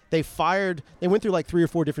films. They went through like 3 or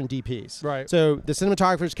 4 different DPs. Right. So the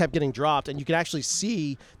cinematographers kept getting dropped, and you could actually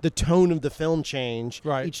see the tone of the film change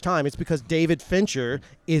each time. It's because David Fincher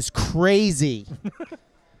is crazy.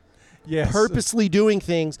 Yes. Purposely doing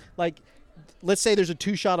things like, let's say there's a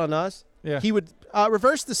 2-shot on us. Yeah. He would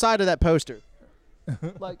reverse the side of that poster.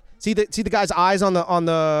 Like see the guy's eyes on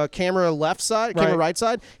the camera right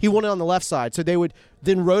side. He wanted it on the left side, so they would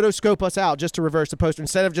then rotoscope us out just to reverse the poster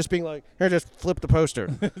instead of just being like, here, just flip the poster.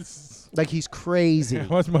 Like he's crazy. He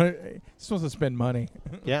wants to spend money.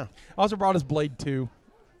 Yeah. Also brought us Blade 2.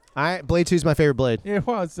 Blade 2 is my favorite Blade. Yeah,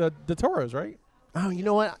 well, it's the Toro's, right? Oh, you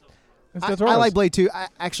know what? It's I Del Toro's. like Blade 2. I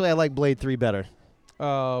like Blade 3 better.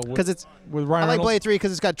 Because it's with Ryan I like Reynolds? Blade 3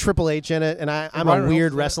 because it's got Triple H in it, and I'm Ryan a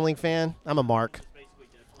weird Reynolds, wrestling fan. I'm a mark.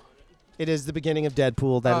 It is the beginning of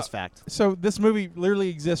Deadpool. That is fact. So this movie literally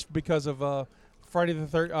exists because of Friday the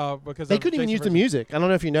 13th. Because They couldn't even use the music. I don't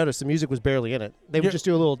know if you noticed. The music was barely in it. They would just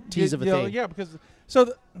do a little tease of a thing. Yeah, because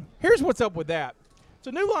here's what's up with that.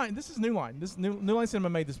 So New Line, this is New Line. This New Line Cinema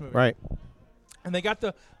made this movie, Right. And they got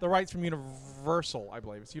the rights from Universal, I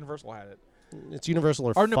believe. It's Universal had it. It's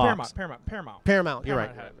Universal or no, Fox. Paramount. You're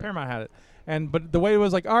right. Paramount had it. But the way it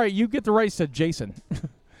was like, all right, you get the rights to Jason.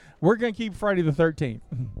 We're gonna keep Friday the 13th.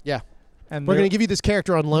 Yeah. And we're going to give you this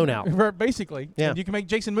character on loan out. Basically. Yeah. And you can make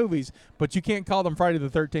Jason movies, but you can't call them Friday the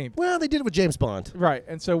 13th. Well, they did it with James Bond. Right.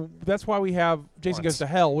 And so that's why we have Jason Goes to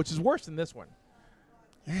Hell, which is worse than this one.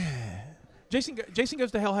 Jason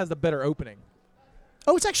Goes to Hell has the better opening.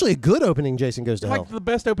 Oh, it's actually a good opening, Jason Goes to Hell. Like the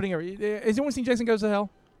best opening ever. Has anyone seen Jason Goes to Hell?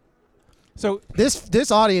 So this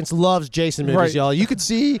audience loves Jason movies, y'all. You could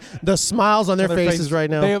see the smiles on their faces right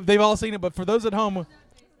now. They've all seen it, but for those at home...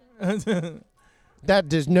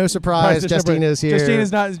 That is no surprise. Justina's here.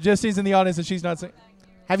 Justine's in the audience, and she's not saying.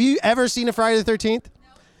 Have you ever seen a Friday the 13th?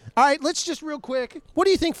 All right, let's just real quick. What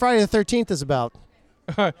do you think Friday the 13th is about?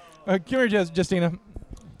 Come here, Justina.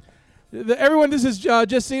 Everyone, this is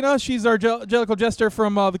Justina. She's our Jellicle Jester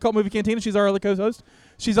from the Cult Movie Cantina. She's our other co-host.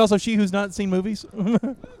 She's also she who's not seen movies.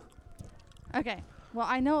 Okay. Well,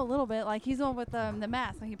 I know a little bit. Like, he's the one with the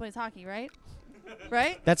mask when he plays hockey, right?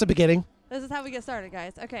 Right? That's a beginning. This is how we get started,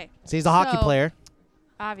 guys. Okay. So he's a hockey player.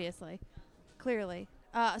 Obviously. Clearly.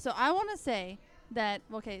 So I want to say that,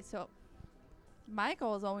 so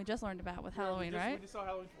Michael is the one we just learned about with Halloween, right? We just saw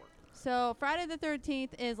Halloween 4. So Friday the 13th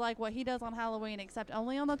is like what he does on Halloween, except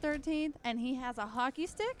only on the 13th, and he has a hockey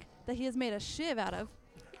stick that he has made a shiv out of.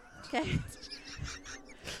 Okay.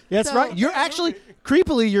 That's right. You're actually,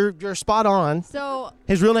 creepily, you're spot on. So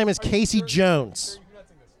his real name is Casey Jones.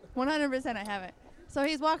 100% I have it. So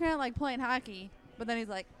he's walking around like playing hockey, but then he's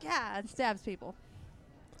like, yeah, and stabs people.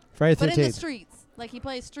 Friday the 13th. But in the streets. Like he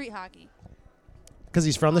plays street hockey. Because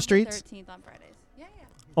he's from the streets? 13th on Fridays. Yeah.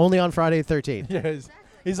 Only on Friday the 13th. Yes. Exactly.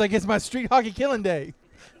 He's like, it's my street hockey killing day.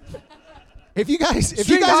 If you guys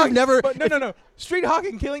have never... No. Street hockey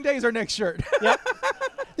and killing day is our next shirt. Yep.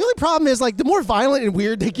 The only problem is, like, the more violent and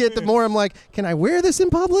weird they get, the more I'm like, can I wear this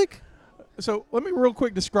in public? So let me real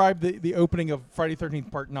quick describe the opening of Friday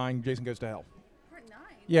 13th Part 9, Jason Goes to Hell. Part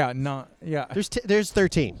 9? Yeah, There's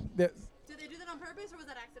 13. Did they do that on purpose or was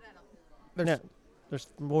that accidental? There's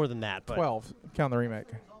more than that. But 12. Count the remake.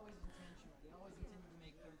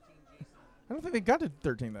 I don't think they got to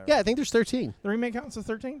 13, though. Yeah, I think there's 13. The remake counts as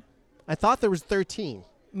 13? I thought there was 13.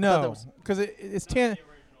 No, because it's 10.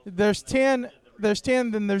 There's 10,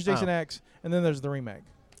 then there's Jason X, and then there's the remake.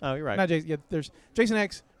 Oh, you're right. Not Jason. Yeah, there's Jason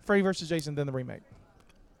X, Freddy vs. Jason, then the remake.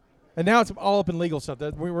 And now it's all up in legal stuff.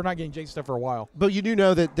 We're not getting Jason stuff for a while. But you do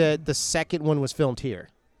know that the second one was filmed here.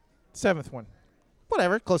 7th one.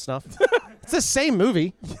 Whatever, close enough. It's the same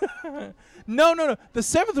movie. No. The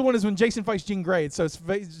 7th one is when Jason fights Jean Grey. So it's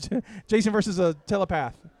Jason versus a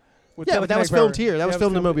telepath. Yeah, but that was filmed here. That was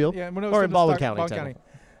filmed in Mobile. Yeah, when it was or filmed in Baldwin Baldwin County.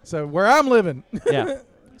 So where I'm living. Yeah.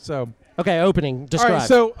 So. Okay, opening. Describe. All right,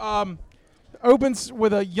 so opens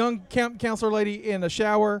with a young camp counselor lady in a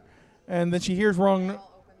shower, and then she hears wrong.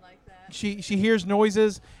 She hears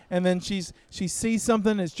noises, and then she sees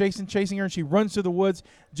something. It's Jason chasing her, and she runs through the woods.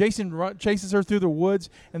 Jason chases her through the woods,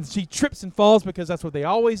 and she trips and falls because that's what they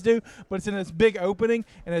always do. But it's in this big opening,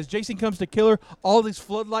 and as Jason comes to kill her, all these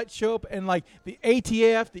floodlights show up, and like the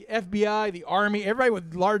ATF, the FBI, the Army, everybody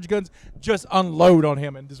with large guns just unload on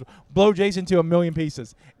him and just blow Jason to a million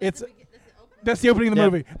pieces. That's the opening of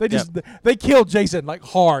the movie. They killed Jason like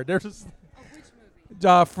hard. They're just which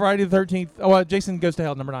movie? Friday the 13th. Oh, Jason Goes to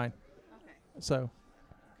Hell, number 9. So,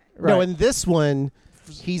 right. No, in this one,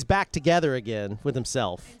 he's back together again with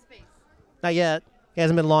himself. In space. Not yet. He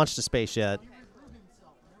hasn't been launched to space yet.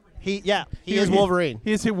 He is Wolverine.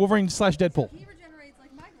 He is Wolverine / Deadpool. He regenerates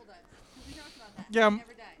like Michael does. We talked about that. Yeah, He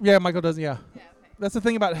never died. yeah, Michael does. Yeah, Yeah, okay. that's the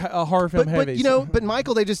thing about horror film But heavies. but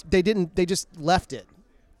Michael, they just left it.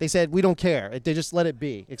 They said we don't care. They just let it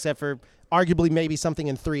be, except for arguably maybe something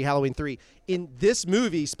in Halloween 3. In this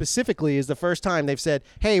movie specifically is the first time they've said,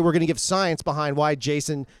 hey, we're going to give science behind why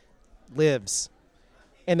Jason lives.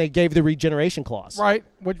 And they gave the regeneration clause. Right,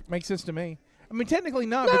 which makes sense to me. I mean, technically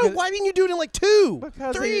not. No, because why didn't you do it in like 2,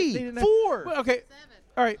 because 3, they didn't 4? Well, okay,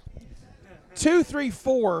 all right. 2, 3,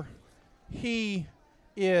 4, he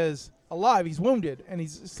is alive. He's wounded, and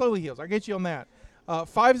he's slowly heals. I get you on that.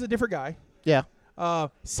 5 is a different guy. Yeah.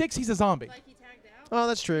 6, he's a zombie. Like he tagged out. Oh,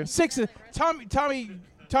 that's true. 6,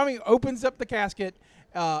 Tommy opens up the casket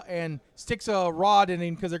and sticks a rod in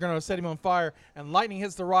him because they're going to set him on fire, and lightning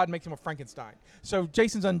hits the rod and makes him a Frankenstein. So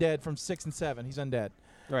Jason's undead from 6 and 7. He's undead.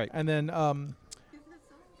 Right. And then,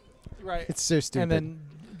 right. It's so stupid. And then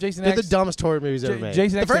Jason They're X. the dumbest horror movies ever made.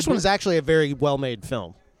 Jason the X first had one is actually a very well-made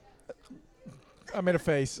film. I made a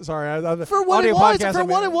face. Sorry. For what it was,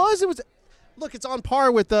 podcast, it was. Look, it's on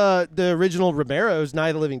par with the original Romero's Night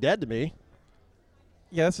of the Living Dead to me.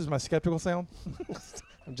 Yeah, this is my skeptical sound.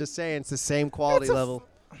 I'm just saying, it's the same quality level.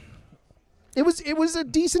 It was a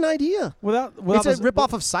decent idea. Without It's a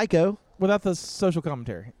ripoff of Psycho. Without the social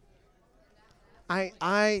commentary. Yeah,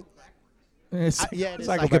 it is Psycho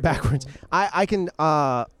Psycho backwards. I can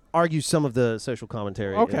argue some of the social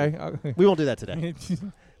commentary. Okay. We won't do that today.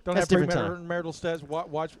 Don't That's have different time. premarital sex.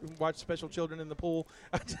 Watch special children in the pool.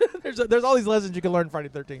 there's all these lessons you can learn Friday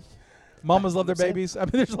 13th. Mamas love their babies. I mean,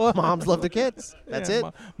 there's a lot. Moms love their kids. That's it.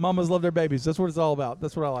 Mamas love their babies. That's what it's all about.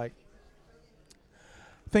 That's what I like.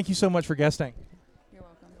 Thank you so much for guesting. You're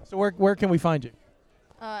welcome. So where can we find you?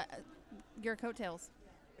 Your coattails.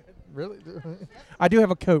 Really? I do have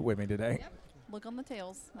a coat with me today. Yep. Look on the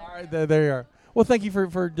tails. All right, there you are. Well, thank you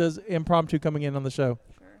for does impromptu coming in on the show.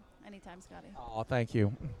 Sure. Anytime, Scotty. Oh, thank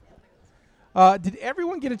you. Did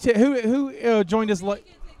everyone get a ticket? Who joined us?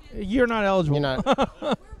 You're not eligible. You're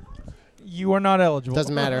not. You are not eligible.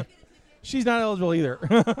 Doesn't matter. She's not eligible either.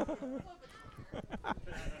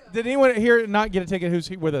 Did anyone here not get a ticket who's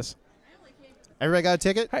with us? Everybody got a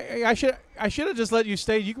ticket? Hey, I should have just let you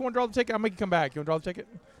stay. You can want to draw the ticket? I'll make you come back. You want to draw the ticket?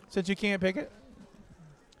 Since you can't pick it?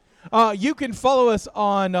 You can follow us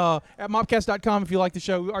on at mobcast.com if you like the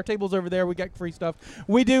show. Our table's over there. We got free stuff.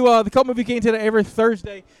 We do the Cult Movie Cantina every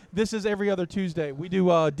Thursday. This is every other Tuesday. We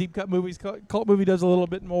do deep cut movies. Cult Movie does a little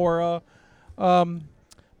bit more.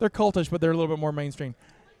 They're cultish, but they're a little bit more mainstream.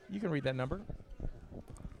 You can read that number.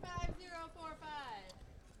 5045.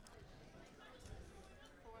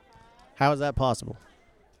 How is that possible?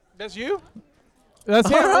 That's you? That's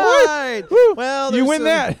him. All right. Woo. Well, you win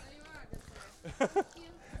that.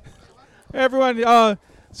 Everyone, this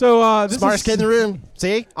smartest is kid in the room.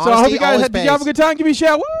 See? So I hope you guys always did you pays. have a good time? Give me a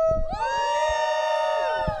shout. Woo!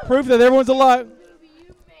 Proof that everyone's alive.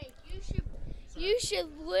 You should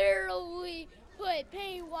literally put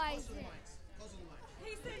Pennywise in.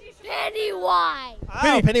 Pennywise.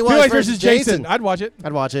 Oh, Pennywise versus Jason. I'd watch it.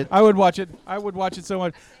 I'd watch it. I would watch it. I would watch it so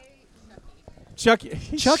much. Chucky.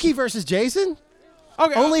 Chucky versus Jason?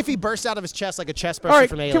 Okay. Only if he bursts out of his chest like a chest burster All right.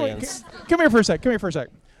 from Aliens. Come here for a sec.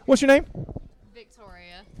 What's your name?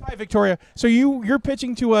 Victoria. Hi, Victoria. So you're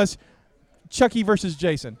pitching to us Chucky versus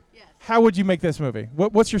Jason. Yes. How would you make this movie?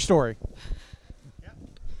 What's your story?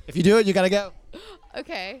 If you do it, you got to go.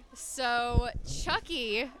 Okay, so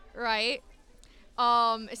Chucky, right?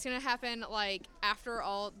 It's gonna happen like after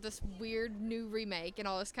all this weird new remake and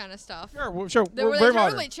all this kind of stuff. Sure. They We're very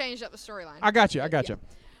totally modern. changed up the storyline. I got you.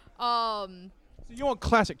 So you So you want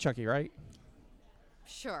classic Chucky, right?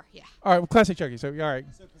 Sure, yeah. All right, classic Chucky. So all right,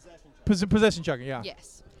 possession Chucky. Yeah.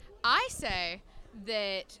 Yes. I say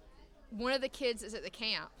that one of the kids is at the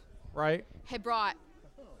camp Right. had brought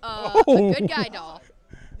Oh. a good guy doll.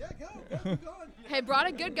 Had brought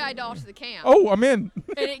a good guy doll to the camp. Oh, I'm in.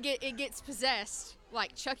 And it gets possessed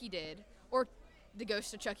like Chucky did, or the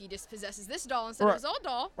ghost of Chucky just possesses this doll instead of his old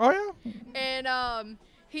doll. Oh yeah. And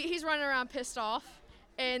he's running around pissed off,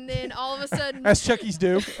 and then all of a sudden, As Chucky's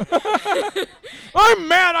do. I'm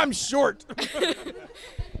mad. I'm short.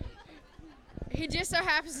 he just so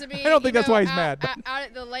happens to be. I don't think that's why he's out, mad. Out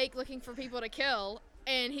at the lake looking for people to kill,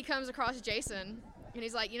 and he comes across Jason, and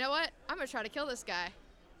he's like, you know what? I'm gonna try to kill this guy.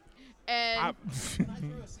 And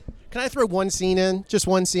Can I throw one scene in? Just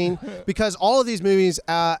one scene? Because all of these movies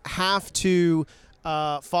have to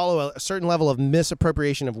follow a certain level of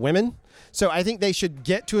misappropriation of women. So I think they should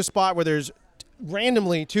get to a spot where there's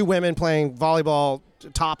randomly two women playing volleyball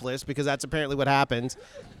topless, because that's apparently what happens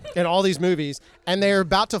in all these movies. And they're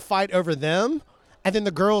about to fight over them. And then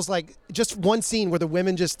the girls, like, just one scene where the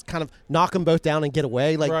women just kind of knock them both down and get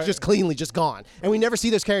away, like, Right. just cleanly, just gone. And we never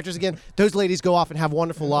see those characters again. Those ladies go off and have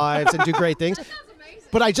wonderful lives and do great things.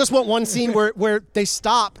 But I just want one scene where they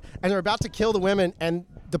stop and they're about to kill the women, and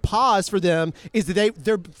the pause for them is that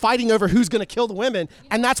they're fighting over who's going to kill the women,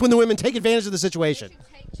 and that's when the women take advantage of the situation.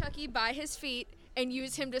 take Chucky by his feet and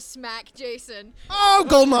use him to smack Jason. Oh,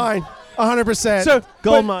 gold mine, 100%. So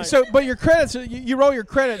gold mine. But your credits, you roll your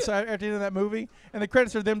credits at the end of that movie, and the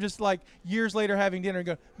credits are them just like years later having dinner and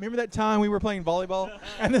go, remember that time we were playing volleyball?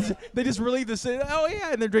 And then they just relieve the scene. Oh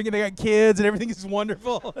yeah, and they're drinking. They got kids, and everything is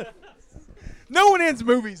wonderful. No one ends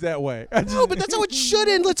movies that way. No, but that's how it should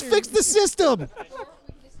end. Let's fix the system. We can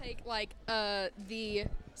just take like the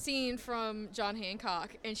scene from John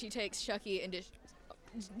Hancock, and she takes Chucky and just.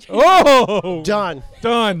 Oh, Done.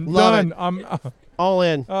 Done. Love it. I'm all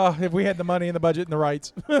in. If we had the money and the budget and the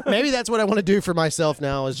rights. Maybe that's what I want to do for myself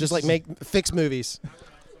now, is just like fix movies.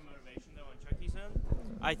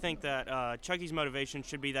 I think that Chucky's motivation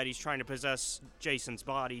should be that he's trying to possess Jason's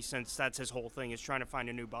body, since that's his whole thing, is trying to find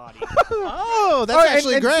a new body. Oh, that's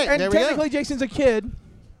actually great. And there we technically, go. Jason's a kid,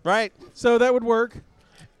 Right. so that would work.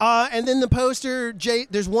 And then the poster,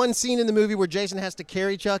 there's one scene in the movie where Jason has to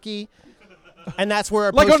carry Chucky, and that's where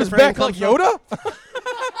our Like poster on his frame back, like comes from. Yoda.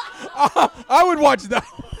 I would watch that.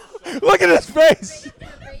 Look at his face.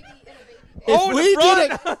 If we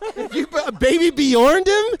did it, if you baby Bjorned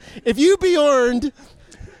him, if you Bjorned.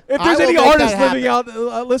 If I there's will any make artists that living out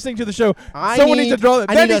happen. listening to the show, someone needs to draw that.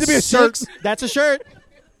 That needs to be a shirt. That's a shirt.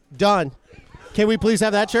 Done. Can we please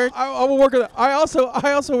have that shirt? I will work on that. I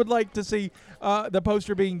also would like to see the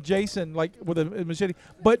poster being Jason, like with a machete,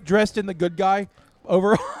 but dressed in the good guy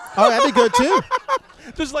overall. Oh, that'd be good too.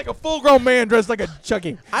 Just like a full-grown man dressed like a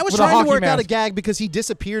Chucky. I was with a trying to hockey work out a mask. gag because he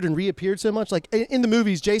disappeared and reappeared so much. Like in the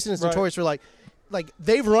movies, Jason is Right. notorious for like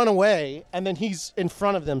they've run away and then he's in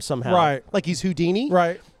front of them somehow. Right. Like he's Houdini.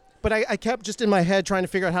 Right. But I kept just in my head trying to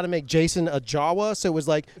figure out how to make Jason a Jawa, so it was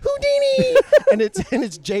like Houdini, and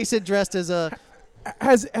it's Jason dressed as a.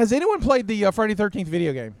 Has anyone played the Friday 13th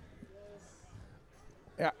video game?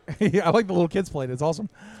 Yeah, yeah, I like the little kids played it. It's awesome.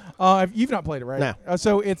 You've not played it, right? No.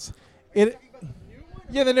 So it's.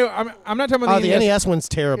 Yeah, the new. I'm not talking about Oh, the NES one's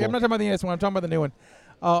terrible. Yeah, I'm not talking about the NES one. I'm talking about the new one.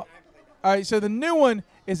 All right, so the new one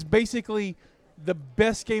is basically the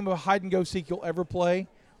best game of hide and go seek you'll ever play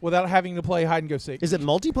without having to play hide and go seek. Is it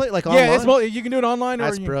multiplayer? Like Yeah, online? it's you can do it online.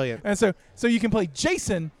 That's or brilliant. And so you can play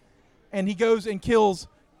Jason, and he goes and kills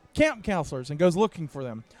camp counselors and goes looking for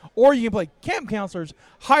them. Or you can play camp counselors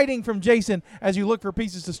hiding from Jason as you look for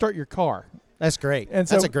pieces to start your car. That's great. And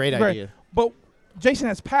so, That's a great idea. But Jason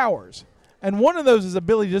has powers. And one of those is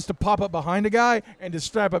ability just to pop up behind a guy and to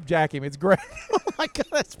strap up jack him. It's great. Oh my god,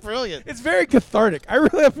 that's brilliant. It's very cathartic. I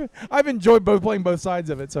really I've enjoyed playing both sides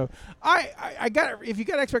of it. So I got if you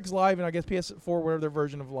got Xbox Live and I guess PS4, whatever their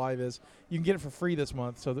version of Live is, you can get it for free this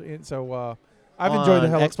month. So I've enjoyed the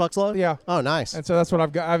hell Xbox Live. Yeah. Oh, nice. And so that's what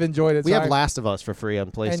I've got. I've enjoyed it. We So have Last of Us for free on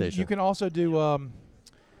PlayStation. And you can also do.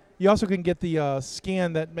 You also can get the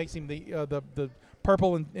skin that makes him the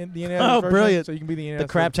purple in the NES Oh, version, brilliant. So you can be the NES. The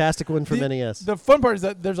craptastic one from NES. The fun part is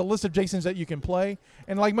that there's a list of Jasons that you can play.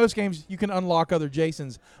 And like most games, you can unlock other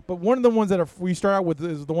Jasons. But one of the ones that we start out with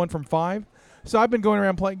is the one from 5. So I've been going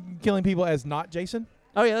around killing people as not Jason.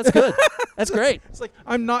 Oh, yeah, that's good. That's great. It's like,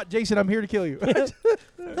 I'm not Jason. I'm here to kill you.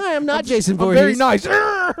 Hi, I'm not Jason I'm Voorhees. very nice.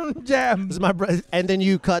 Jam. This is my and then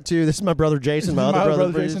you cut to, this is my brother Jason, my other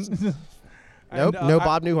brother Jason. Nope, And, no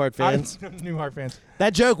Bob Newhart fans. Newhart fans.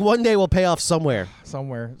 That joke one day will pay off somewhere.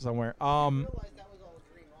 Somewhere.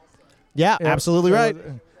 Yeah, absolutely right.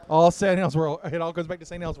 All St. Elsewhere. It all goes back to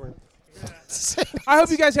St. Elsewhere. I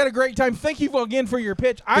hope you guys had a great time. Thank you again for your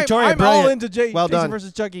pitch. Victoria, I'm brilliant. all into Well Jason done.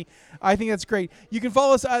 versus Chucky. I think that's great. You can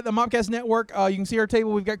follow us at the Mobcast Network. You can see our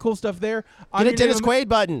table. We've got cool stuff there. Get a Dennis Quaid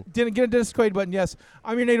button. Get a Dennis Quaid button, yes.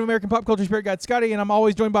 I'm your Native American pop culture spirit guide, Scotty, and I'm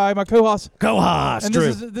always joined by my co-host. And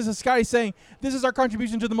Drew. this is Scotty saying, this is our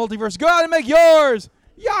contribution to the multiverse. Go out and make yours.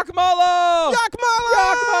 Yakmalo! Yakmalo!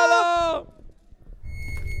 Yakmalo!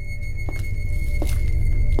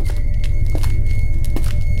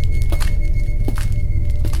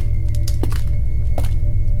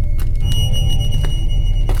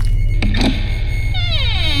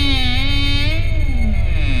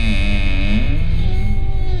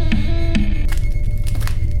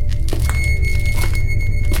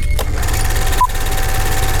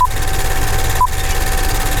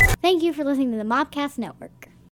 Thank you for listening to the Mobcast Network.